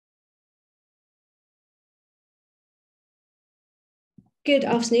Good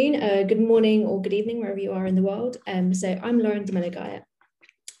afternoon, good morning, or good evening, wherever you are in the world. So I'm Lauren Demelogaya,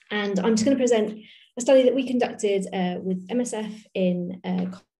 and I'm just going to present a study that we conducted with MSF in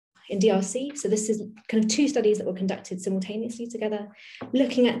DRC. So this is kind of two studies that were conducted simultaneously together,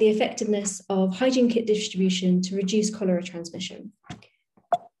 looking at the effectiveness of hygiene kit distribution to reduce cholera transmission.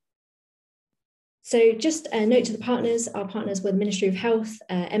 So just a note to the partners, our partners were the Ministry of Health,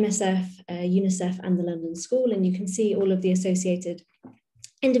 MSF, UNICEF and the London School, and you can see all of the associated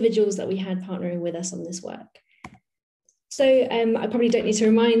individuals that we had partnering with us on this work. So I probably don't need to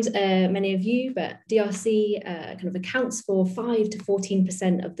remind many of you, but DRC kind of accounts for 5 to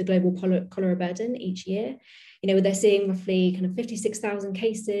 14% of the global cholera burden each year. You know, they're seeing roughly kind of 56,000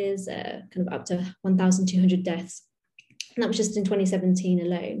 cases, kind of up to 1,200 deaths. And that was just in 2017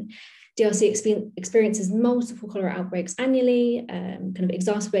 alone. DRC experiences multiple cholera outbreaks annually, kind of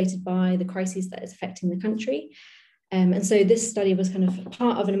exacerbated by the crises that is affecting the country. And so this study was kind of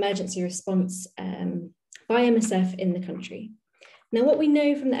part of an emergency response by MSF in the country. Now, what we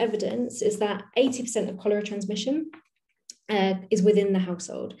know from the evidence is that 80% of cholera transmission is within the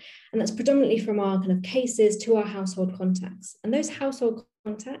household. And that's predominantly from our kind of cases to our household contacts. And those household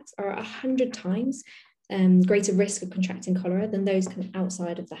contacts are 100 times greater risk of contracting cholera than those kind of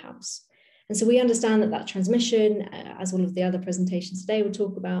outside of the house. And so we understand that transmission, as all of the other presentations today will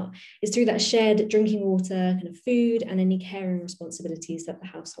talk about, is through that shared drinking water, kind of food, and any caring responsibilities that the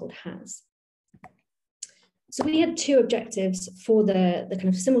household has. So we had two objectives for the kind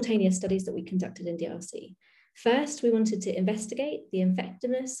of simultaneous studies that we conducted in DRC. First, we wanted to investigate the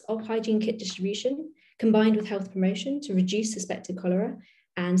effectiveness of hygiene kit distribution combined with health promotion to reduce suspected cholera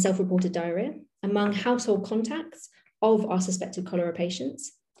and self-reported diarrhea among household contacts of our suspected cholera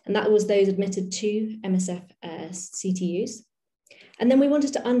patients. And that was those admitted to MSF CTUs. And then we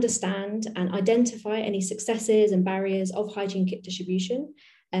wanted to understand and identify any successes and barriers of hygiene kit distribution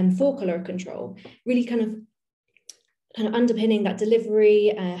for cholera control, really kind of underpinning that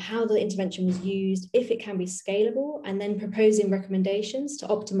delivery, how the intervention was used, if it can be scalable, and then proposing recommendations to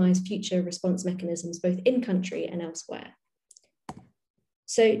optimize future response mechanisms, both in country and elsewhere.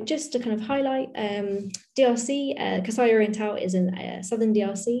 So just to kind of highlight, DRC, Kasai Oriental is in southern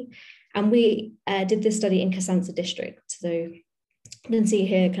DRC, and we did this study in Kasansa district. So you can see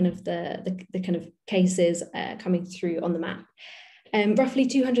here kind of the kind of cases coming through on the map. Roughly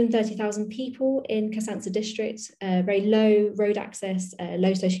 230,000 people in Kasansa district, very low road access,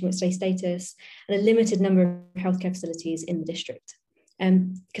 low social status, and a limited number of healthcare facilities in the district.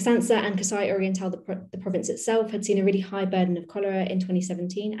 Kasansa and Kasai Oriental, the province itself, had seen a really high burden of cholera in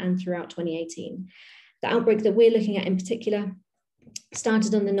 2017 and throughout 2018. The outbreak that we're looking at in particular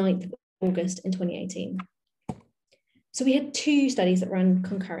started on the 9th of August in 2018. So we had two studies that ran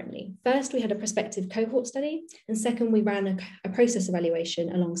concurrently. First, we had a prospective cohort study, and second, we ran a process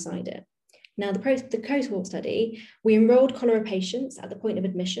evaluation alongside it. Now, the cohort study, we enrolled cholera patients at the point of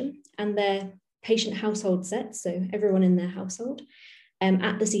admission and their patient household sets, so everyone in their household,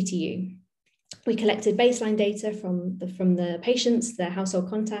 at the CTU. We collected baseline data from the patients, their household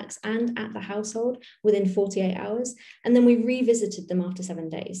contacts, and at the household within 48 hours, and then we revisited them after 7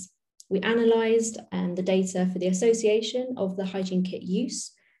 days. We analysed the data for the association of the hygiene kit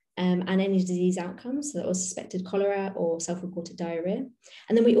use and any disease outcomes, so that was suspected cholera or self-reported diarrhea.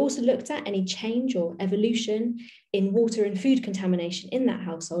 And then we also looked at any change or evolution in water and food contamination in that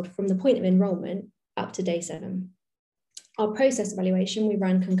household from the point of enrolment up to day 7. Our process evaluation we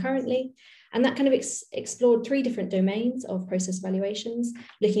ran concurrently, and that kind of explored 3 different domains of process evaluations,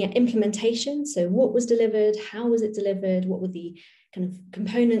 looking at implementation, so what was delivered, how was it delivered, what were the kind of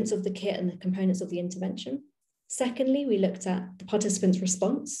components of the kit and the components of the intervention. Secondly, we looked at the participants'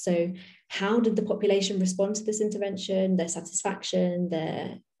 response, so how did the population respond to this intervention, their satisfaction,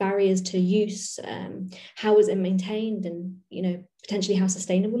 their barriers to use, how was it maintained, and potentially how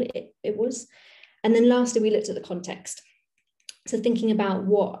sustainable it was. And then lastly, we looked at the context. So thinking about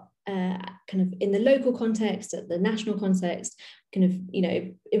what kind of in the local context, at the national context, kind of,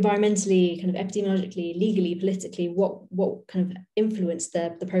 environmentally, kind of epidemiologically, legally, politically, what kind of influenced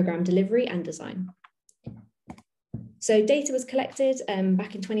the program delivery and design. So data was collected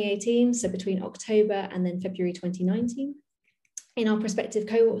back in 2018, so between October and then February 2019. In our prospective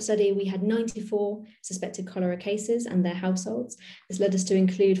cohort study, we had 94 suspected cholera cases and their households. This led us to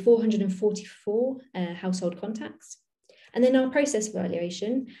include 444 household contacts. And then our process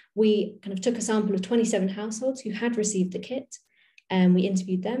evaluation, we kind of took a sample of 27 households who had received the kit, and we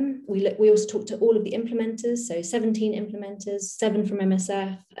interviewed them. We also talked to all of the implementers, so 17 implementers, 7 from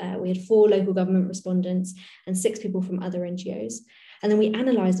MSF, we had 4 local government respondents and 6 people from other NGOs. And then we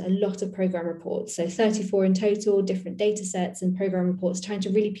analysed a lot of programme reports, so 34 in total, different data sets and programme reports, trying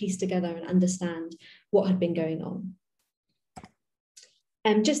to really piece together and understand what had been going on.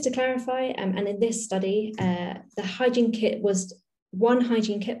 Just to clarify, and in this study, the hygiene kit was one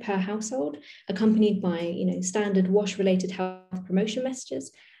hygiene kit per household, accompanied by standard wash-related health promotion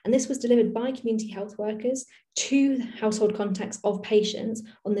messages. And this was delivered by community health workers to household contacts of patients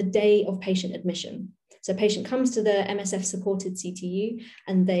on the day of patient admission. So a patient comes to the MSF-supported CTU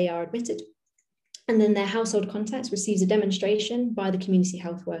and they are admitted. And then their household contacts receives a demonstration by the community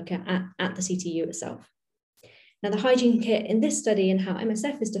health worker at the CTU itself. Now, the hygiene kit in this study and how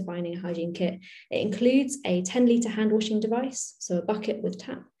MSF is defining a hygiene kit, it includes a 10-litre hand washing device, so a bucket with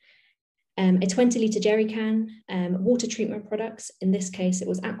tap, a 20-litre jerry can, water treatment products, in this case it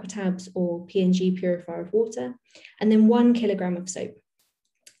was Aquatabs or P&G purifier of water, and then 1 kilogram of soap.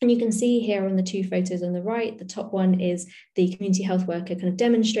 And you can see here on the two photos on the right, the top one is the community health worker kind of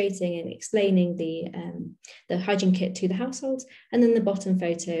demonstrating and explaining the hygiene kit to the households, and then the bottom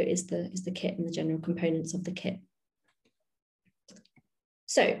photo is the kit and the general components of the kit.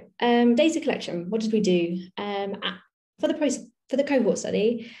 So data collection, what did we do? For the cohort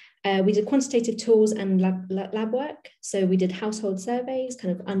study, we did quantitative tools and lab work. So we did household surveys,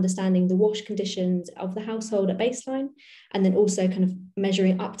 kind of understanding the wash conditions of the household at baseline, and then also kind of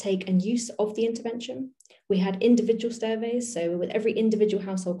measuring uptake and use of the intervention. We had individual surveys. So with every individual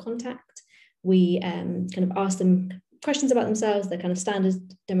household contact, we kind of asked them questions about themselves, their kind of standard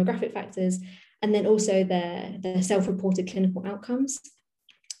demographic factors, and then also their self-reported clinical outcomes.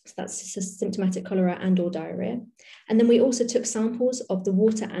 So that's symptomatic cholera and or diarrhea. And then we also took samples of the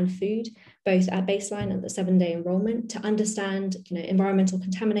water and food, both at baseline and the 7-day enrollment, to understand environmental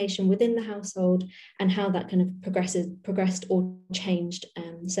contamination within the household and how that kind of progressed or changed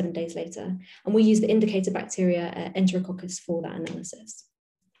 7 days later. And we used the indicator bacteria Enterococcus for that analysis.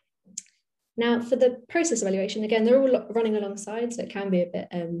 Now, for the process evaluation, again, they're all running alongside, so it can be a bit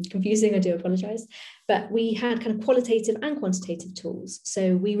confusing, I do apologise, but we had kind of qualitative and quantitative tools.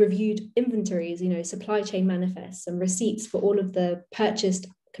 So we reviewed inventories, supply chain manifests and receipts for all of the purchased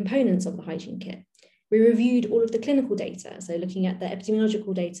components of the hygiene kit. We reviewed all of the clinical data, so looking at the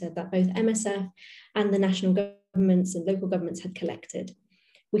epidemiological data that both MSF and the national governments and local governments had collected.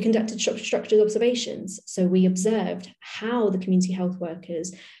 We conducted structured observations, so we observed how the community health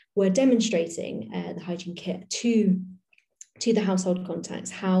workers were demonstrating the hygiene kit to the household contacts,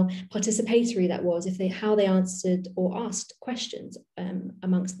 how participatory that was, how they answered or asked questions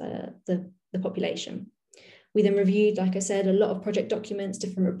amongst the population. We then reviewed, like I said, a lot of project documents,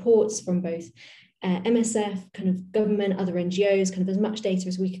 different reports from both MSF, kind of government, other NGOs, kind of as much data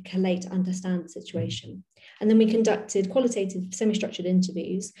as we could collate to understand the situation. And then we conducted qualitative semi-structured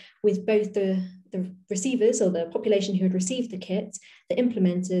interviews with both the receivers or the population who had received the kit, the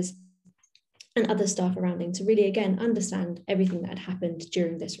implementers, and other staff surrounding to really, again, understand everything that had happened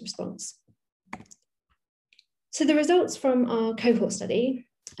during this response. So the results from our cohort study,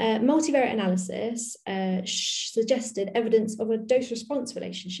 multivariate analysis suggested evidence of a dose-response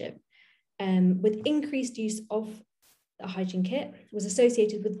relationship with increased use of a hygiene kit was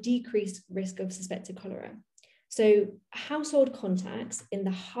associated with decreased risk of suspected cholera. So household contacts in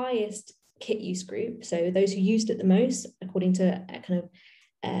the highest kit use group, so those who used it the most, according to a kind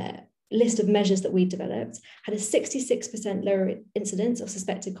of list of measures that we developed, had a 66% lower incidence of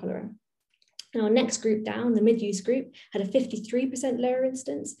suspected cholera. And our next group down, the mid-use group, had a 53% lower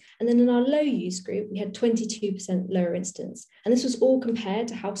incidence. And then in our low-use group, we had 22% lower incidence. And this was all compared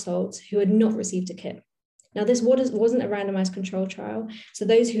to households who had not received a kit. Now, this wasn't a randomized control trial. So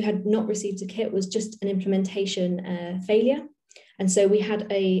those who had not received a kit was just an implementation failure. And so we had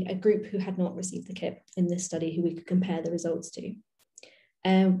a group who had not received the kit in this study who we could compare the results to.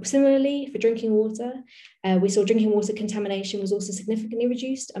 Similarly, for drinking water, we saw drinking water contamination was also significantly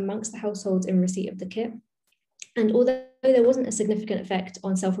reduced amongst the households in receipt of the kit. And although there wasn't a significant effect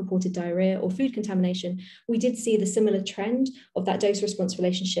on self-reported diarrhea or food contamination, we did see the similar trend of that dose-response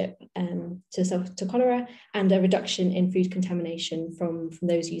relationship to cholera and a reduction in food contamination from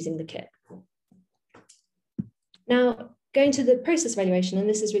those using the kit. Now, going to the process evaluation, and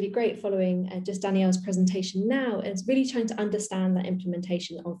this is really great following just Danielle's presentation now, is really trying to understand the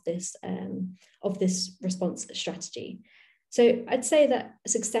implementation of this response strategy. So I'd say that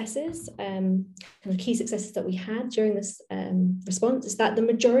successes, kind of key successes that we had during this response is that the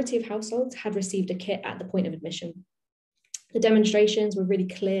majority of households had received a kit at the point of admission. The demonstrations were really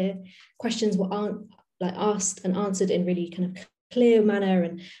clear, questions were asked and answered in really kind of clear manner,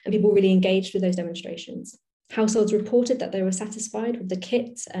 and people really engaged with those demonstrations. Households reported that they were satisfied with the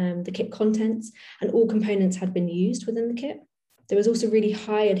kit contents, and all components had been used within the kit. There was also really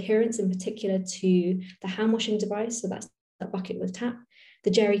high adherence, in particular to the hand washing device, so that's that bucket with tap, the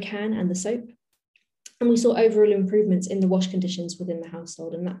jerry can and the soap. And we saw overall improvements in the wash conditions within the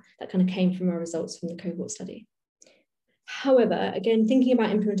household, and that kind of came from our results from the cohort study. However, again, thinking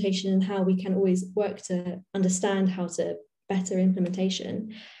about implementation and how we can always work to understand how to better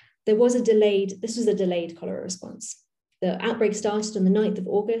implementation, this was a delayed cholera response. The outbreak started on the 9th of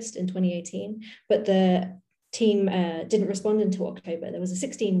August in 2018, but the team didn't respond until October. There was a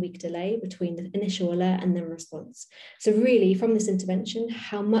 16-week delay between the initial alert and then response. So really, from this intervention,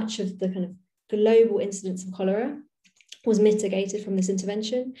 how much of the kind of global incidence of cholera was mitigated from this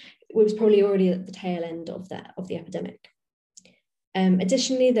intervention, it was probably already at the tail end of the epidemic.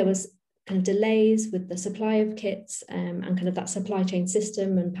 Additionally, there was kind of delays with the supply of kits and kind of that supply chain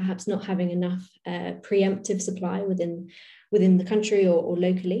system, and perhaps not having enough preemptive supply within the country or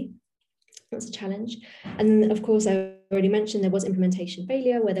locally. That's a challenge. And then, of course, I already mentioned there was implementation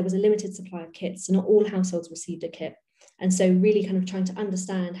failure, where there was a limited supply of kits, so not all households received a kit. And so really kind of trying to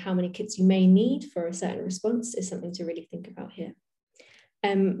understand how many kits you may need for a certain response is something to really think about here.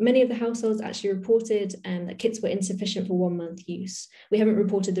 Many of the households actually reported that kits were insufficient for 1 month use. We haven't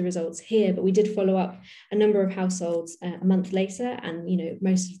reported the results here, but we did follow up a number of households a month later, and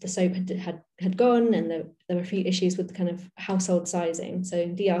most of the soap had gone, and there were a few issues with the kind of household sizing. So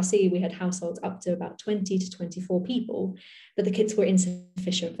in DRC, we had households up to about 20 to 24 people, but the kits were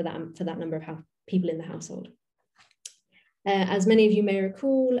insufficient for that number of people in the household. As many of you may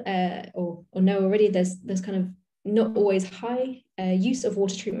recall or know already, there's kind of not always high use of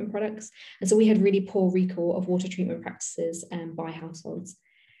water treatment products. And so we had really poor recall of water treatment practices by households.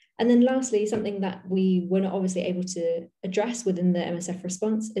 And then lastly, something that we were not obviously able to address within the MSF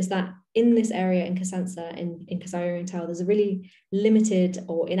response is that in this area in Kasansa, in Kasai Oriental, there's a really limited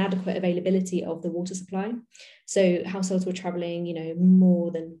or inadequate availability of the water supply. So households were traveling,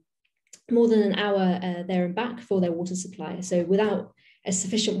 more than an hour there and back for their water supply. So without a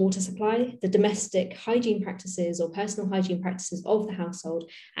sufficient water supply, the domestic hygiene practices or personal hygiene practices of the household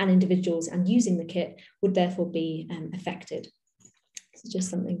and individuals and using the kit would therefore be affected. So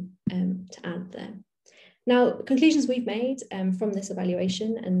just something to add there. Now, conclusions we've made from this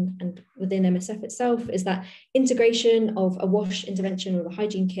evaluation and within MSF itself is that integration of a wash intervention or a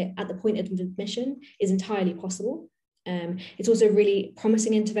hygiene kit at the point of admission is entirely possible. It's also a really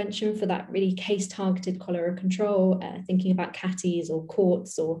promising intervention for that really case-targeted cholera control, thinking about CATIs or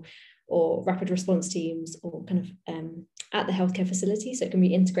courts or rapid response teams or kind of at the healthcare facility, so it can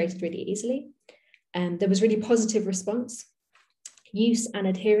be integrated really easily. There was really positive response, use and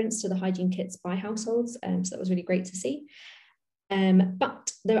adherence to the hygiene kits by households, so that was really great to see.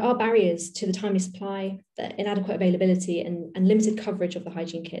 But there are barriers to the timely supply, the inadequate availability and limited coverage of the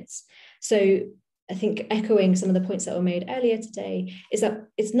hygiene kits. So I think echoing some of the points that were made earlier today is that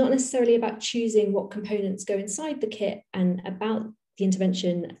it's not necessarily about choosing what components go inside the kit and about the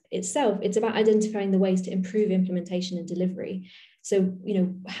intervention itself. It's about identifying the ways to improve implementation and delivery. So,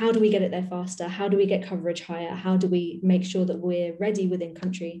 how do we get it there faster? How do we get coverage higher? How do we make sure that we're ready within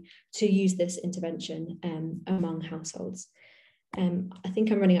country to use this intervention among households? I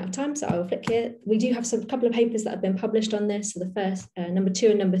think I'm running out of time, so I will flick here. We do have a couple of papers that have been published on this, so the first, number 2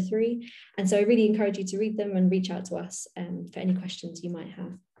 and number 3. And so I really encourage you to read them and reach out to us for any questions you might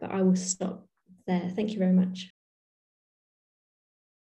have. But I will stop there. Thank you very much.